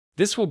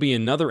This will be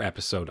another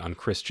episode on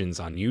Christians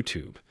on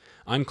YouTube.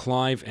 I'm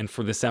Clive, and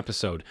for this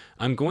episode,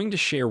 I'm going to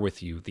share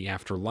with you the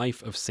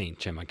afterlife of Saint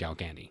Gemma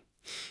Galgani.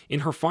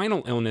 In her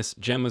final illness,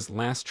 Gemma's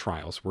last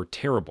trials were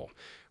terrible.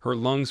 Her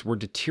lungs were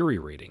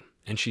deteriorating,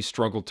 and she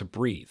struggled to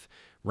breathe.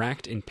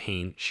 Racked in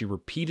pain, she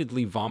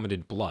repeatedly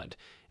vomited blood,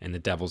 and the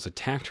devils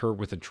attacked her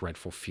with a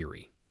dreadful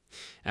fury.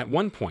 At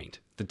one point,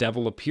 the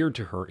devil appeared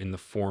to her in the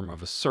form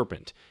of a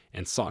serpent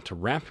and sought to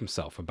wrap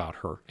himself about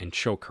her and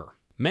choke her.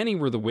 Many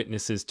were the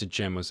witnesses to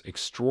Gemma's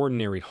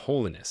extraordinary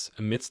holiness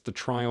amidst the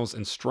trials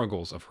and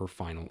struggles of her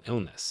final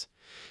illness.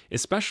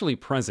 Especially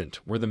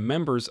present were the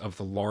members of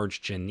the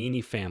large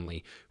Giannini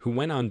family who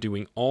went on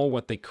doing all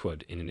what they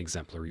could in an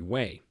exemplary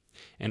way,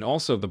 and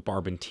also the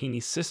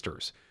Barbantini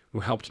sisters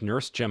who helped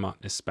nurse Gemma,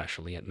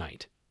 especially at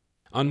night.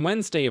 On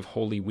Wednesday of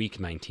Holy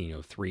Week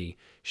 1903,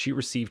 she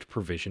received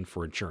provision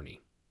for a journey.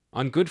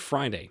 On Good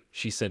Friday,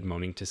 she said,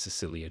 moaning to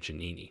Cecilia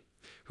Giannini,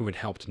 who had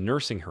helped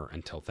nursing her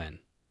until then,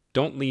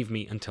 "Don't leave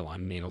me until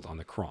I'm nailed on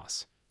the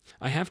cross.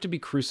 I have to be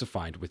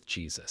crucified with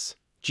Jesus.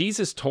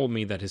 Jesus told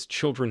me that his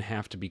children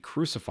have to be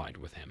crucified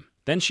with him."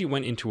 Then she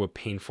went into a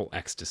painful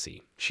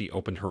ecstasy. She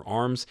opened her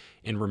arms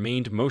and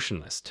remained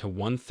motionless till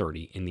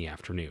 1:30 in the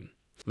afternoon.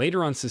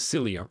 Later on,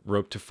 Cecilia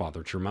wrote to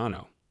Father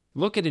Germano,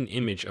 "Look at an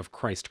image of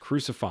Christ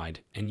crucified,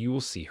 and you will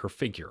see her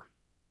figure."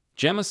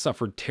 Gemma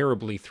suffered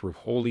terribly through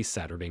Holy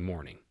Saturday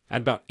morning.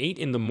 At about 8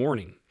 in the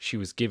morning, she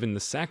was given the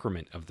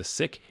sacrament of the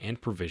sick and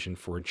provision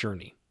for a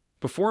journey.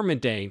 Before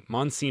midday,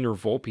 Monsignor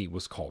Volpi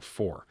was called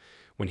for.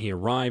 When he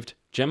arrived,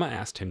 Gemma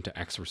asked him to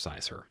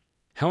exorcise her.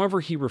 However,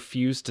 he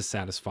refused to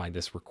satisfy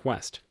this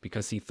request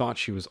because he thought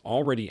she was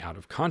already out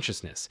of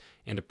consciousness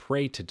and a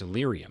prey to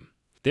delirium.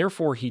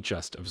 Therefore, he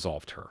just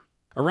absolved her.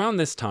 Around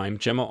this time,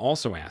 Gemma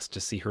also asked to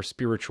see her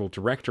spiritual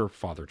director,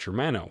 Father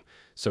Germano,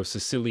 so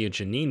Cecilia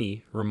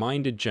Giannini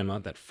reminded Gemma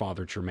that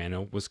Father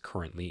Germano was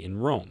currently in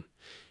Rome.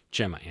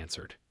 Gemma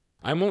answered,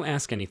 "I won't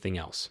ask anything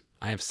else.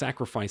 I have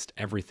sacrificed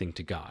everything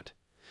to God.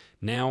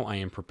 Now I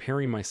am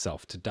preparing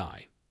myself to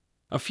die."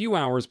 A few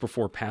hours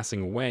before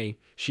passing away,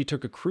 she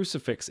took a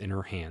crucifix in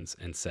her hands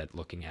and said,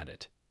 looking at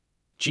it,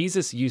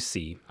 "Jesus, you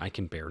see, I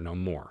can bear no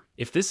more.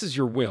 If this is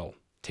your will,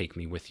 take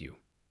me with you.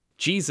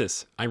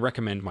 Jesus, I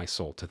recommend my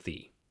soul to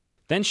thee."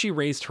 Then she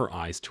raised her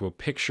eyes to a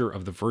picture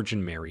of the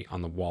Virgin Mary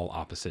on the wall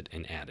opposite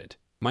and added,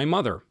 "My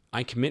mother,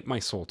 I commit my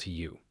soul to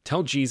you.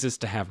 Tell Jesus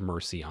to have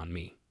mercy on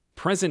me."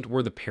 Present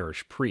were the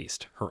parish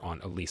priest, her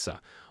Aunt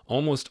Elisa,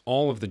 almost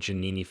all of the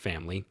Giannini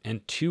family,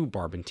 and 2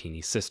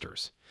 Barbantini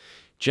sisters.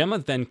 Gemma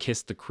then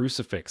kissed the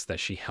crucifix that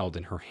she held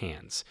in her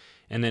hands,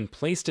 and then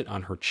placed it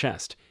on her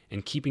chest,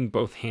 and keeping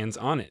both hands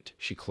on it,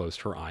 she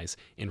closed her eyes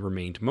and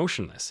remained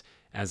motionless,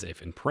 as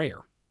if in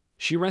prayer.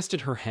 She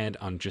rested her head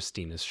on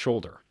Justina's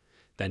shoulder.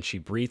 Then she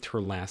breathed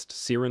her last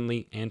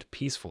serenely and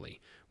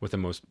peacefully, with a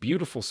most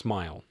beautiful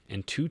smile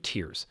and 2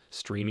 tears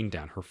streaming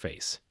down her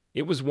face.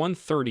 It was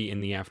 1:30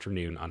 in the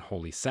afternoon on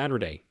Holy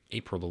Saturday,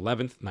 April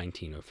 11th,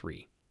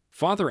 1903.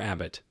 Father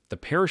Abbot, the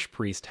parish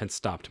priest, had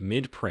stopped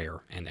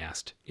mid-prayer and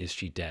asked, "Is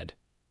she dead?"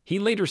 He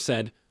later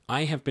said,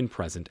 "I have been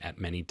present at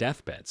many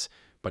deathbeds,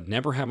 but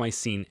never have I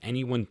seen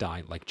anyone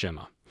die like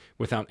Gemma,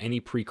 without any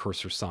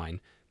precursor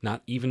sign,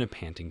 not even a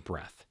panting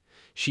breath.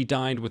 She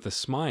died with a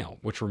smile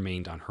which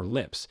remained on her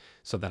lips,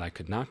 so that I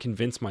could not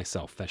convince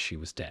myself that she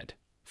was dead."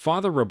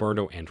 Father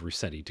Roberto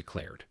Andrusetti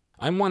declared,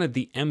 "I wanted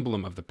the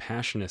emblem of the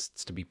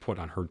Passionists to be put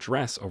on her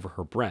dress over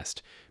her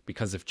breast,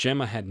 because if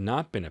Gemma had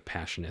not been a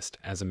Passionist,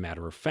 as a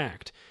matter of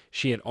fact,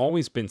 she had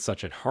always been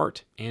such at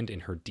heart and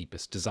in her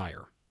deepest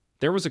desire."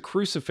 There was a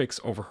crucifix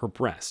over her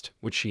breast,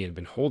 which she had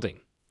been holding.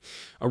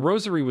 A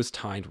rosary was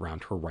tied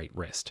round her right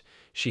wrist.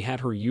 She had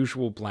her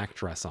usual black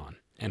dress on,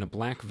 and a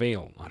black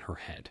veil on her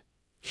head.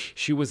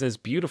 She was as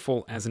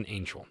beautiful as an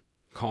angel,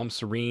 calm,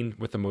 serene,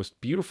 with the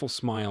most beautiful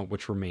smile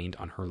which remained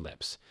on her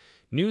lips.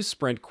 News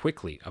spread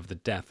quickly of the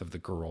death of the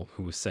girl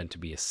who was said to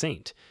be a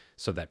saint,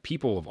 so that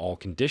people of all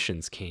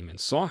conditions came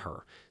and saw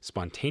her,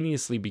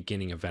 spontaneously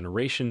beginning a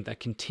veneration that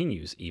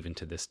continues even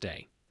to this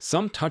day.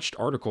 Some touched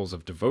articles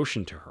of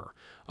devotion to her,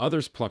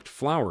 others plucked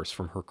flowers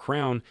from her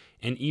crown,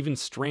 and even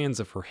strands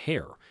of her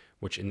hair,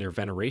 which in their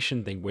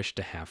veneration they wished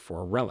to have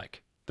for a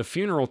relic. The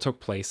funeral took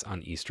place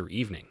on Easter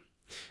evening.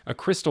 A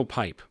crystal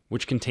pipe,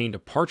 which contained a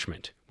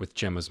parchment with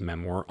Gemma's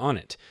memoir on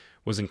it,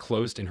 was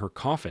enclosed in her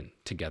coffin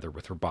together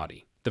with her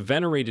body. The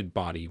venerated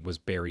body was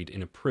buried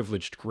in a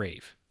privileged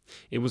grave.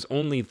 It was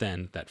only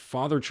then that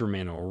Father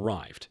Germano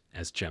arrived,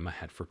 as Gemma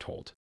had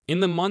foretold.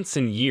 In the months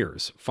and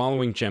years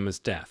following Gemma's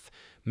death,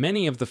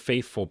 many of the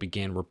faithful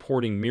began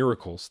reporting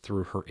miracles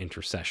through her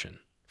intercession.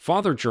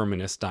 Father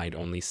Germanus died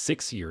only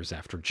 6 years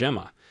after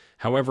Gemma.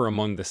 However,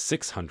 among the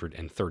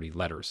 630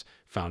 letters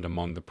found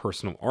among the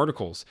personal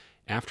articles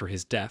after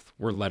his death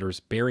were letters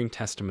bearing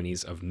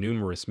testimonies of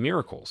numerous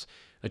miracles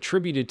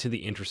attributed to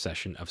the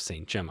intercession of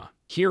Saint Gemma.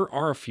 Here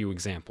are a few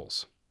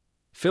examples.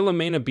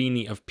 Filomena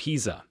Bini of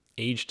Pisa,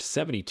 aged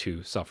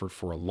 72, suffered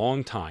for a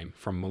long time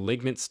from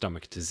malignant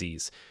stomach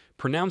disease,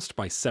 pronounced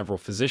by several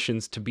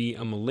physicians to be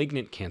a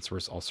malignant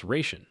cancerous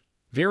ulceration.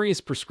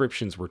 Various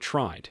prescriptions were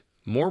tried,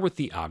 more with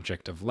the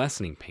object of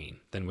lessening pain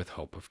than with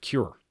hope of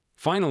cure.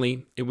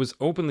 Finally, it was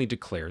openly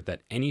declared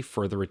that any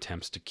further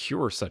attempts to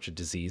cure such a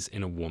disease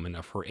in a woman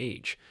of her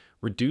age,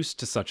 reduced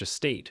to such a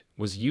state,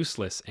 was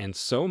useless, and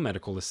so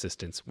medical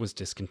assistance was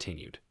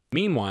discontinued.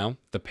 Meanwhile,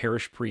 the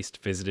parish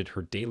priest visited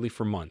her daily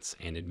for months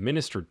and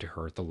administered to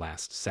her the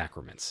last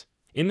sacraments.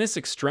 In this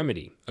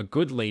extremity, a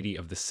good lady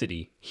of the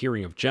city,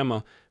 hearing of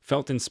Gemma,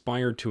 felt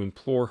inspired to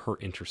implore her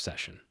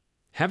intercession.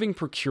 Having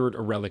procured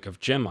a relic of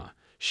Gemma,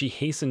 she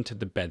hastened to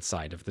the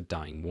bedside of the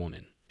dying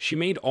woman. She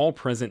made all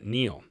present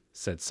kneel,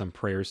 said some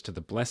prayers to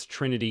the Blessed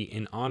Trinity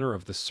in honor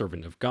of the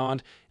servant of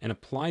God, and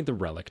applied the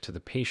relic to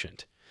the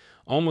patient.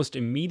 Almost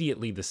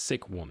immediately the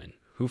sick woman,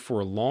 who for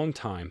a long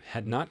time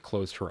had not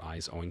closed her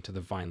eyes owing to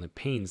the violent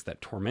pains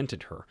that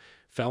tormented her,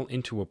 fell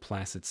into a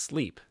placid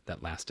sleep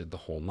that lasted the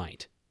whole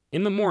night.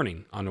 In the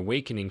morning, on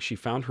awakening, she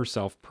found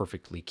herself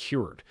perfectly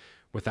cured,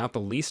 without the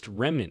least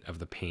remnant of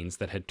the pains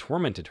that had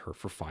tormented her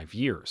for 5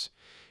 years.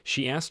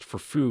 She asked for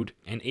food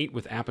and ate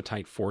with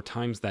appetite 4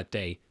 times that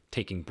day,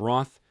 taking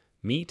broth,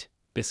 meat,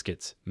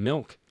 biscuits,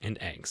 milk, and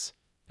eggs.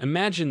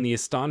 Imagine the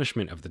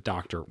astonishment of the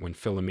doctor when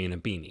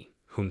Filomena Bini,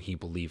 whom he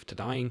believed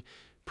dying,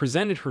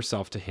 presented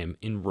herself to him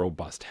in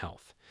robust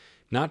health.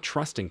 Not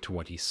trusting to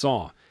what he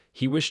saw,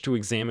 he wished to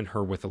examine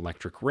her with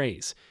electric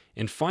rays,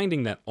 and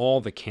finding that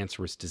all the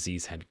cancerous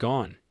disease had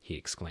gone, he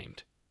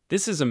exclaimed,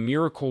 "This is a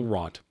miracle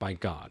wrought by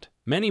God."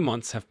 Many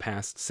months have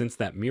passed since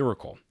that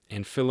miracle,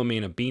 and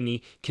Filomena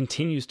Bini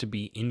continues to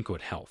be in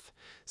good health,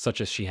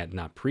 such as she had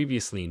not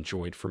previously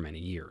enjoyed for many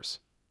years.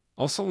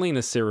 Also,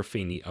 Lena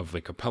Serafini of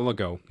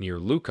Vicapelago, near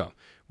Lucca,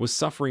 was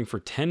suffering for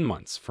 10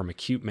 months from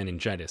acute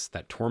meningitis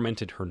that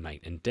tormented her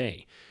night and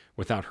day,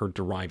 without her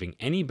deriving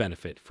any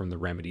benefit from the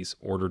remedies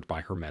ordered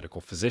by her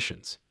medical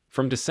physicians.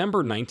 From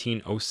December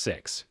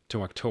 1906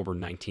 to October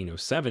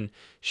 1907,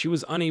 she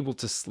was unable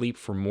to sleep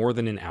for more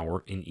than an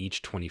hour in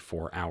each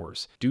 24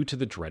 hours, due to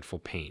the dreadful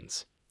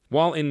pains.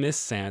 While in this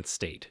sad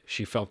state,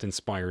 she felt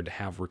inspired to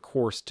have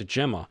recourse to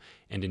Gemma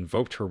and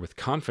invoked her with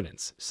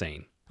confidence,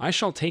 saying, "I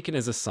shall take it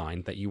as a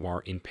sign that you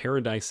are in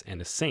paradise and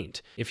a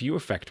saint if you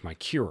effect my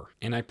cure,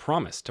 and I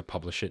promise to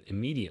publish it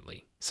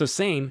immediately." So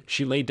saying,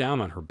 she lay down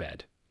on her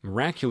bed.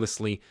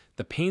 Miraculously,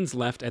 the pains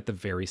left at the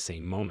very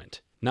same moment.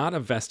 Not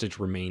a vestige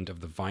remained of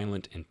the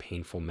violent and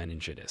painful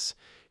meningitis.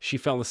 She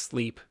fell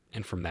asleep,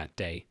 and from that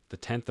day, the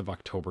 10th of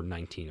October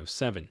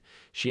 1907,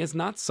 she has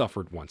not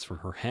suffered once from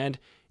her head,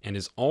 and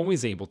is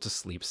always able to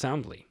sleep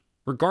soundly.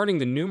 Regarding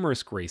the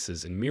numerous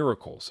graces and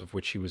miracles of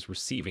which she was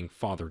receiving,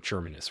 Father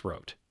Germanus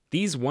wrote,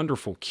 "These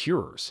wonderful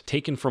cures,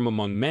 taken from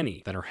among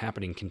many that are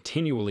happening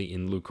continually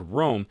in Lucca,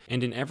 Rome,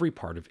 and in every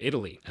part of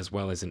Italy, as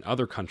well as in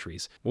other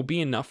countries, will be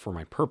enough for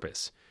my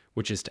purpose,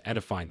 which is to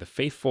edify the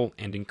faithful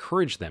and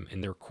encourage them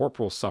in their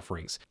corporal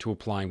sufferings to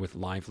apply with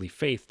lively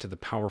faith to the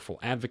powerful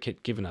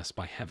advocate given us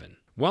by heaven."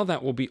 Well,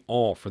 that will be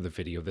all for the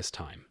video this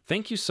time.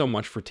 Thank you so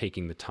much for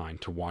taking the time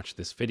to watch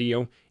this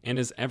video, and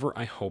as ever,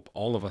 I hope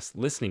all of us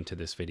listening to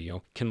this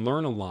video can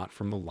learn a lot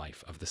from the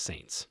life of the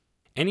saints.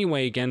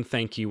 Anyway, again,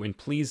 thank you, and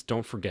please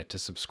don't forget to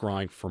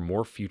subscribe for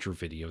more future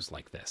videos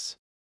like this.